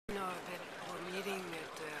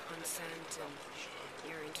UNSCENT and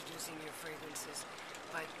you're introducing your fragrances,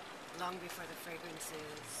 but long before the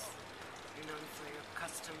fragrances, you're known for your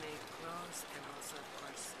custom-made clothes and also, of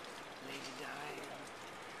course, Lady Di. And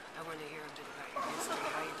I want to hear a bit about your history,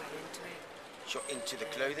 how you got into it. Sure, into the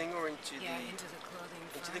clothing or into the... Yeah, into the clothing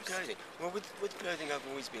Into first. the clothing. Well, with clothing, I've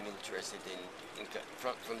always been interested in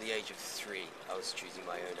from the age of 3. I was choosing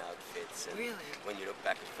my own outfits. And really? When you look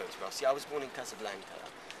back at photographs, I was born in Casablanca,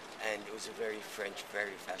 and it was a very French,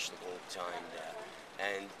 very fashionable time there.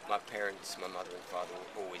 And my parents, my mother and father,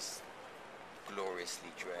 were always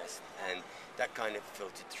gloriously dressed, and that kind of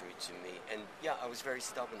filtered through to me. And yeah, I was very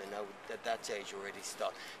stubborn, and I would at that age already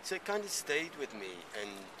start. So it kind of stayed with me. And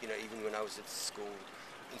even when I was at school,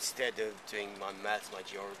 instead of doing my maths, my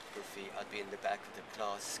geography, I'd be in the back of the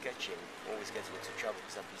class sketching, always getting into trouble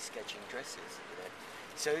because I'd be sketching dresses.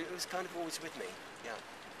 So it was kind of always with me. Yeah.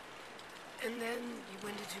 And then,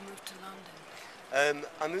 when did you move to London?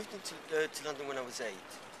 I moved to London when I was 8,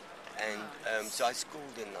 and so I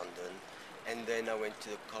schooled in London. And then I went to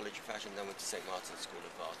the College of Fashion, then I went to St. Martin's School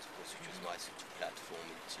of Art, of course, which was my sort of platform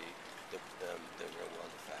into the real world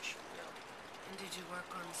of fashion. Yeah. And did you work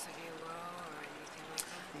on Savile Row or anything like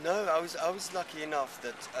that? No, I was lucky enough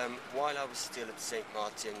that while I was still at St.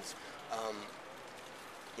 Martin's,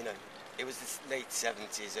 it was the late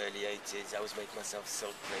 70s, early 80s. I was making myself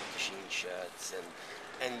silk print machine shirts,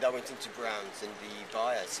 and I went into Brown's, and the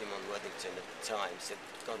buyer, Simon Worthington at the time, said,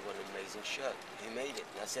 "God, what an amazing shirt! Who made it?"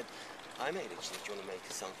 And I said, "I made it." She said, "Do you want to make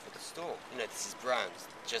some for the store?" This is Brown's,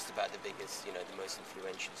 just about the biggest, the most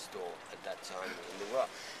influential store at that time in the world.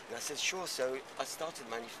 And I said, "Sure." So I started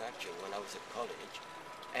manufacturing when I was at college,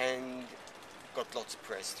 and got lots of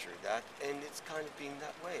press through that. And it's kind of been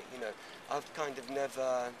that way. I've kind of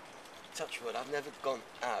never, touch wood, I've never gone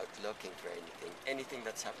out looking for anything. Anything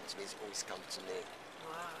that's happened to me has always come to me.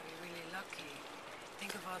 Wow, you're really lucky.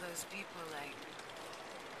 Think of all those people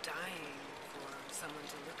dying for someone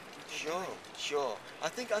to look at what they're doing. Sure. I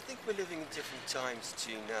think we're living in different times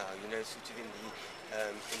too now. Sort of in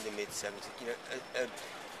the mid 70s.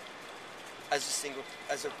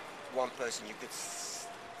 As a one person, you could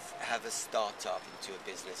have a start-up into a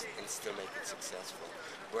business and still make it successful.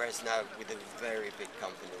 Whereas now, with the very big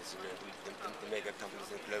companies, the mega companies,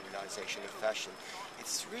 the globalization of fashion,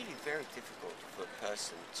 it's really very difficult for a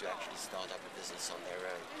person to actually start up a business on their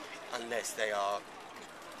own, unless they are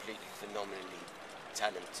completely phenomenally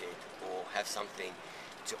talented or have something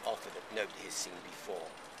to offer that nobody has seen before.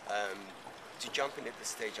 To jump in at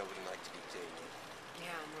this stage, I wouldn't like to be doing it.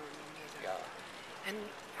 Yeah, no, me neither. Yeah. And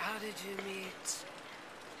how did you meet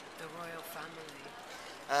the royal family?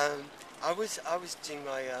 I was doing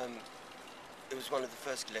my. It was one of the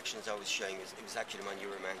first collections I was showing. It was actually my New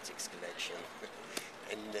Romantics collection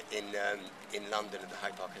in London at the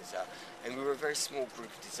Hyde Park Hotel, and we were a very small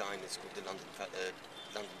group of designers called the London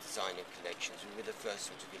Designer Collections. We were the first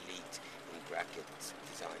sort of elite in brackets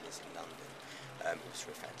designers in London. It was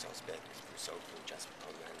Rafat Osbeck, Bruce Oakland, Jasper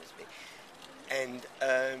Conran, as me, and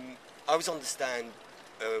I was on the stand.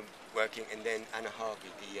 Working, and then Anna Harvey,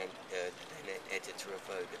 the editor of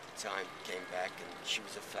Vogue at the time, came back, and she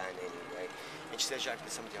was a fan anyway, and she said, "Jacques,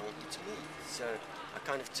 there's somebody I want you to meet." So I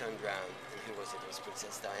kind of turned around, and who was it? It was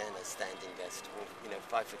Princess Diana standing there,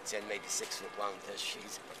 5'10", maybe 6'1" with her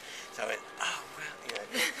shoes. So I went, "Oh well,"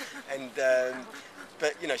 and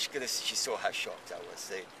but she saw how shocked I was.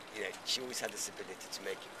 So she always had this ability to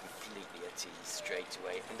make you completely at ease straight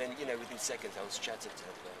away, and then within seconds I was chatting to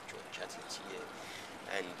her, chatting to you.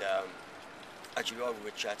 And actually, while we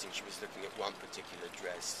were chatting, she was looking at one particular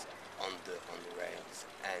dress on the rails,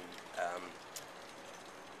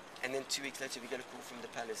 and then 2 weeks later, we got a call from the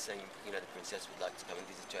palace saying, the princess would like to come and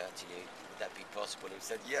visit her to you. Would that be possible? And we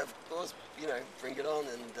said, "Yeah, of course. Bring it on."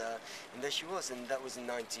 And there she was, and that was in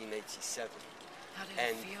 1987. How did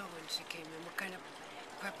it feel when she came in? What kind of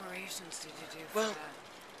preparations did you do for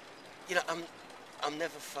that? I'm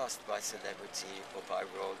never fussed by celebrity or by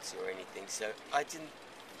royalty or anything, so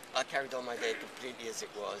I carried on my day completely as it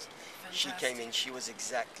was. Fantastic. She came in, she was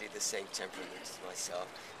exactly the same temperament as myself.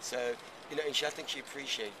 So, and I think she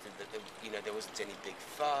appreciated that, there wasn't any big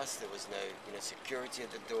fuss, there was no, security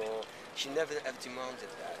at the door. She never ever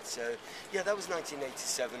demanded that. So, yeah, that was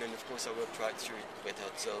 1987, and of course I worked right through with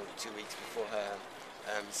her till 2 weeks before her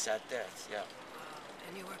sad death, yeah.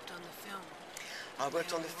 And you worked on the film? I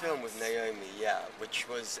worked on the film with Naomi, yeah, which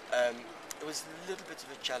was, it was a little bit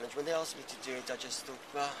of a challenge. When they asked me to do it, I just thought,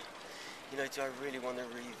 well, do I really want to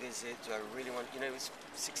revisit? Do I really want, it was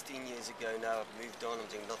 16 years ago now, I've moved on, I'm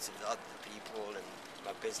doing lots of other people, and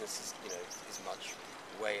my business is, is much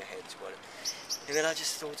way ahead to what. And then I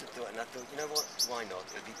just thought, and I thought, you know what? Why not?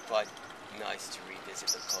 It'd be quite nice to revisit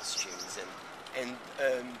the costumes. And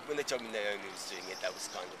when they told me Naomi was doing it, that was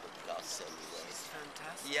kind of a plus anyway. It's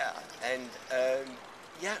fantastic.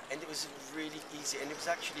 Yeah, and it was really easy. And it was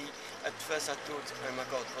actually, at first I thought, oh my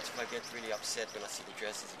God, what if I get really upset when I see the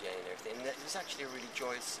dresses again and everything? And it was actually a really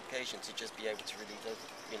joyous occasion to just be able to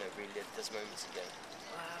relive those moments again.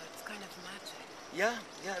 Wow, it's kind of magic. Yeah,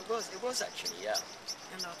 it was actually, yeah.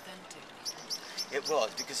 And authentic. It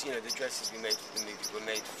was, because, the dresses we made for the movie were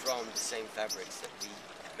made from the same fabrics that we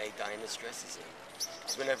made Diana's dresses in.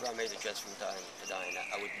 Because whenever I made a dress for Diana,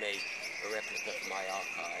 I would make a replica for my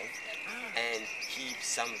archive and keep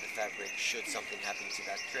some of the fabric should something happen to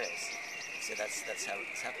that dress. So that's how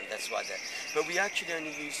it's happened. That's why But we actually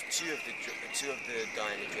only used two of the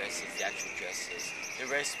Diana dresses, the actual dresses.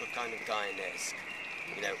 The rest were kind of Diana-esque.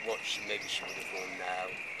 What maybe she would have worn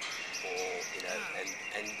now, or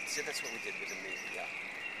and so that's what we did with the movie. Yeah.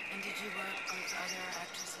 And did you work with other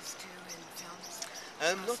actresses too in films?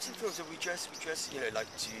 Not in films. So we dressed.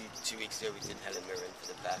 Like two weeks ago, we did Helen Mirren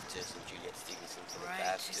for the BAFTAs and Juliette Stevenson for the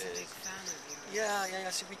BAFTAs. She's a big fan of yours.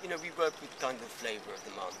 Yeah. So we work with kind of the flavour of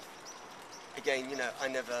the month. Again,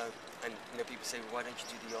 I never. And people say, well, why don't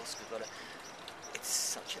you do the Oscars? But it's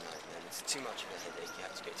such a nightmare. It's too much of a headache. You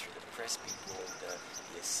have to go through the press people, the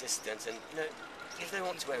assistants, and if they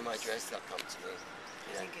want to wear my dress, they'll come to me.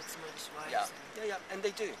 I think it's much wiser. Yeah, and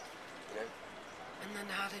they do. And then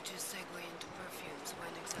how did you segue into perfumes?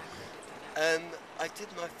 When exactly did that happen? I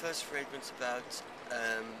did my first fragrance about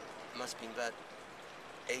must have been about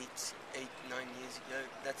 8, 9 years ago.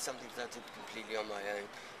 That's something that I did completely on my own.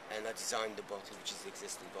 And I designed the bottle, which is the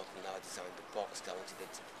existing bottle. Now I designed the box, because I wanted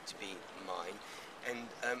it to be mine. And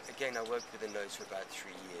again, I worked with the nose for about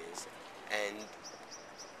 3 years. And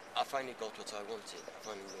I finally got what I wanted. I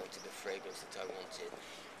finally wanted the fragrance that I wanted.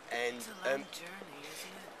 And it's a long journey,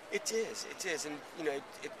 isn't it? It is. And,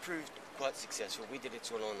 it proved quite successful. We did it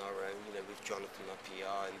all on our own, with Jonathan, our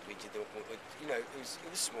PR, and we did it, it was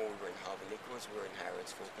small. We were in Harvey Nichols, we were in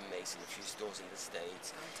Harrods, Fulton Mason, a few stores in the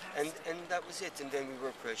States. Fantastic. And that was it. And then we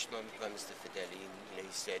were approached by Mr. Fedeli, and,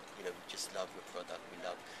 he said, we just love your product, we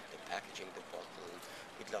love the packaging, the bottle, and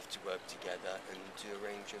we'd love to work together and do a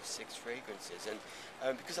range of 6 fragrances. And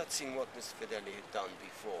because I'd seen what Mr. Fedeli had done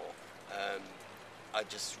before, I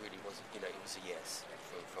just really wasn't, it was a yes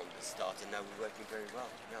from the start, and now we're working very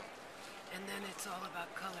well. Yeah. And then it's all about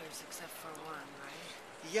colors, except for one, right?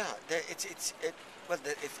 Yeah,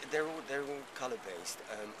 they're all color based.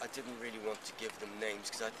 I didn't really want to give them names,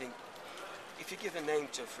 because I think if you give a name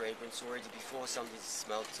to a fragrance already before somebody's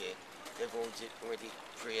smelt it, they've already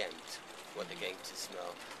preempt what they're going to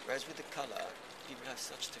smell. Whereas with the color, people have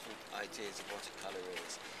such different ideas of what a color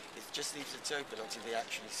is. It just leaves it open until they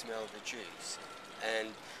actually smell the juice.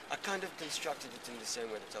 And I kind of constructed it in the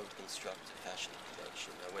same way that I would construct a fashion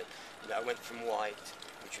collection. I went from white,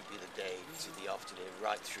 which would be the day, to the afternoon,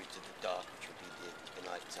 right through to the dark, which would be the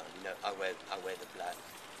night time. I wear the black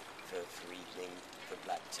for evening, for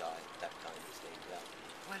black tie, that kind of thing. Yeah.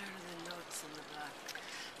 What are the notes in the black?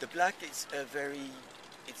 The black is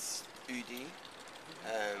it's oudi.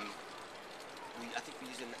 I think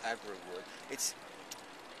we use an agra wood.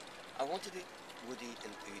 I wanted it woody and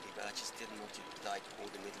oudi, but I just didn't want it like all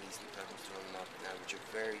the Middle Eastern perfumes on the market now, which are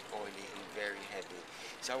very oily and very heavy.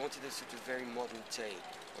 So I wanted a sort of very modern take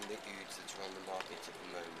on the ouds that are on the market at the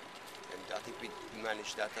moment. And I think we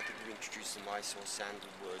managed that. I think we introduced some Mysore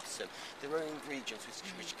sandalwood. So there are ingredients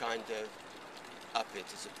which kind of up it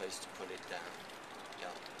as opposed to pull it down. Yeah.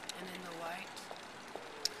 And in the white?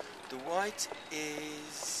 The white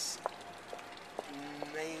is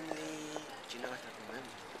mainly, do you know, I can't remember.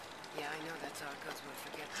 Yeah, I know that's how it goes. We'll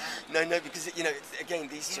forget that. No, because again,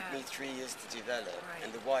 these took me 3 years to develop, right.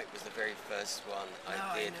 And the white was the very first one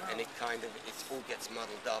I did, I know. and it all gets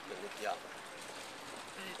muddled up, and But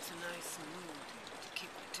it's a nice mood to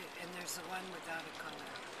keep to, and there's the one without a color,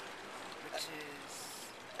 which is.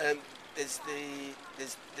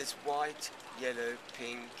 There's white, yellow,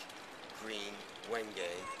 pink, green, wenge,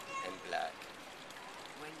 and black.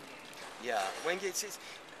 Wenge. Yeah, wenge.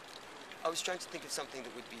 I was trying to think of something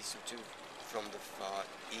that would be sort of from the Far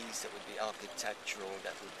East, that would be architectural,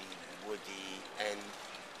 that would be woody, and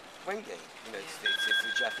wenge. It's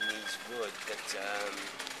the Japanese wood that.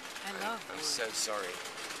 I love wood. I'm so sorry.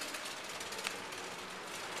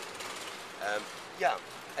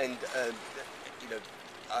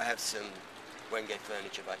 I have some wenge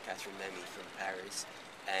furniture by Catherine Memmi from Paris,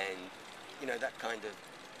 and that kind of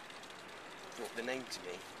brought the name to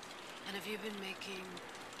me. And have you been making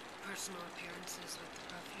personal appearances with the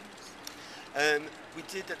perfumes? We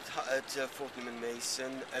did at Fortnum and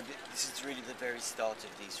Mason. This is really the very start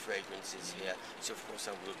of these fragrances here. So of course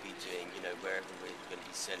I will be doing, wherever we're going to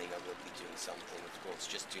be selling, I will be doing something, of course,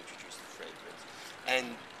 just to introduce the fragrance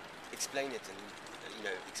and explain it and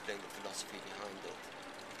explain the philosophy behind it.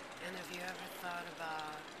 And have you ever thought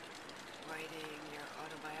about writing your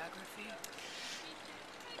autobiography?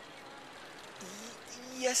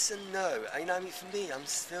 Yes and no. I mean, for me, I'm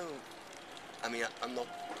still. I'm not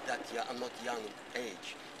that young. I'm not young in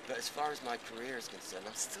age, but as far as my career is concerned,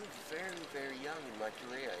 I'm still very, very young in my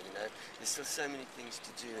career. There's still so many things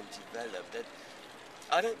to do and develop that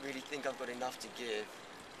I don't really think I've got enough to give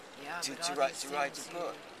to write a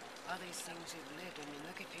book. All these things you've lived. I mean,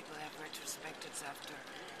 look at people who have retrospectives after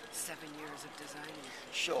 7 years of designing.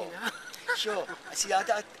 Sure, sure. See, I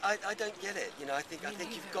don't get it. I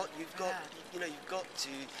think you've got you've got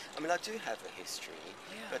to. I mean, I do have a history,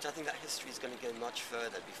 but I think that history is going to go much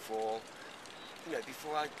further before I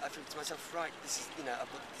think to myself, right, this is I've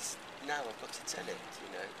got this now. I've got to tell it.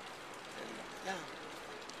 And yeah.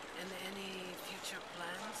 And any future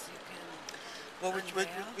plans you can? Well,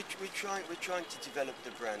 we're trying to develop the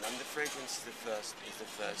brand. The fragrance is the first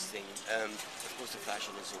thing. Of course, the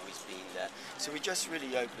fashion has always been there. So we're just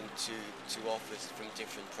really open to offers from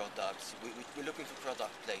different products. We're looking for product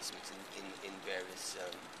placements in various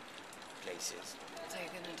places. So you're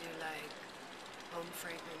going to do like home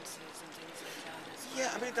fragrances and things like that as well? Yeah,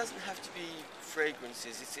 I mean, it doesn't have to be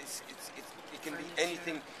fragrances. It can be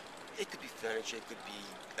anything. It could be furniture, it could be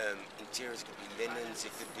interiors, it could be linens,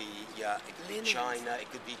 it could be china, it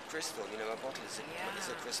could be crystal. A bottle is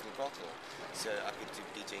a crystal bottle, so I could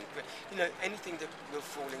be doing anything that will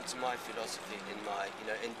fall into my philosophy and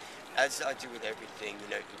and as I do with everything,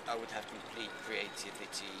 I would have complete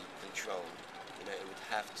creativity control. It would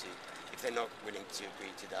have to. If they're not willing to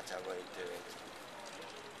agree to that, I won't do it.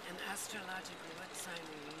 And astrologically, what sign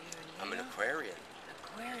are you? I'm an Aquarian.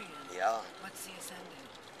 Aquarian? Yeah. What's the ascendant?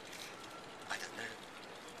 I don't know.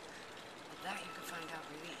 Well, that you can find out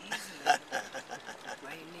really easily.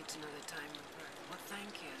 Well, you need to know the time of birth. Well,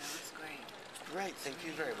 thank you. That was great. Great. Thank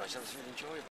you very much. That was really enjoyable.